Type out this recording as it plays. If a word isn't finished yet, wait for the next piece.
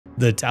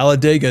The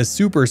Talladega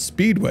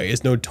Superspeedway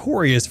is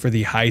notorious for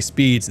the high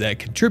speeds that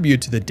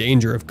contribute to the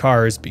danger of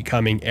cars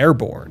becoming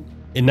airborne.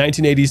 In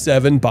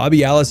 1987,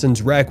 Bobby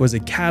Allison's wreck was a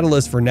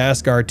catalyst for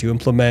NASCAR to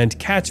implement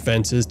catch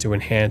fences to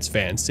enhance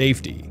fan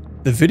safety.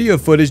 The video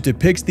footage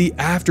depicts the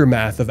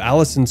aftermath of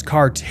Allison's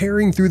car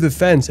tearing through the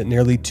fence at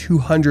nearly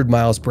 200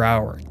 miles per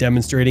hour,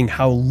 demonstrating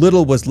how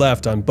little was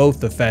left on both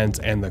the fence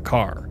and the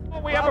car.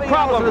 We have a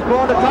problem.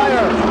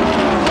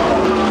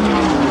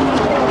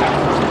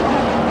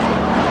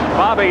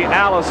 Bobby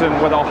Allison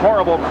with a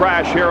horrible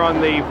crash here on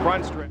the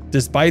front stretch.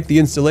 Despite the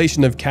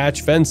installation of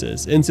catch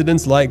fences,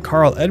 incidents like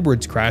Carl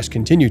Edwards' crash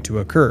continue to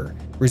occur,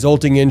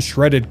 resulting in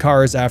shredded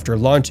cars after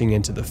launching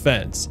into the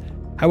fence.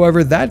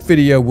 However, that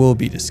video will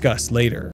be discussed later.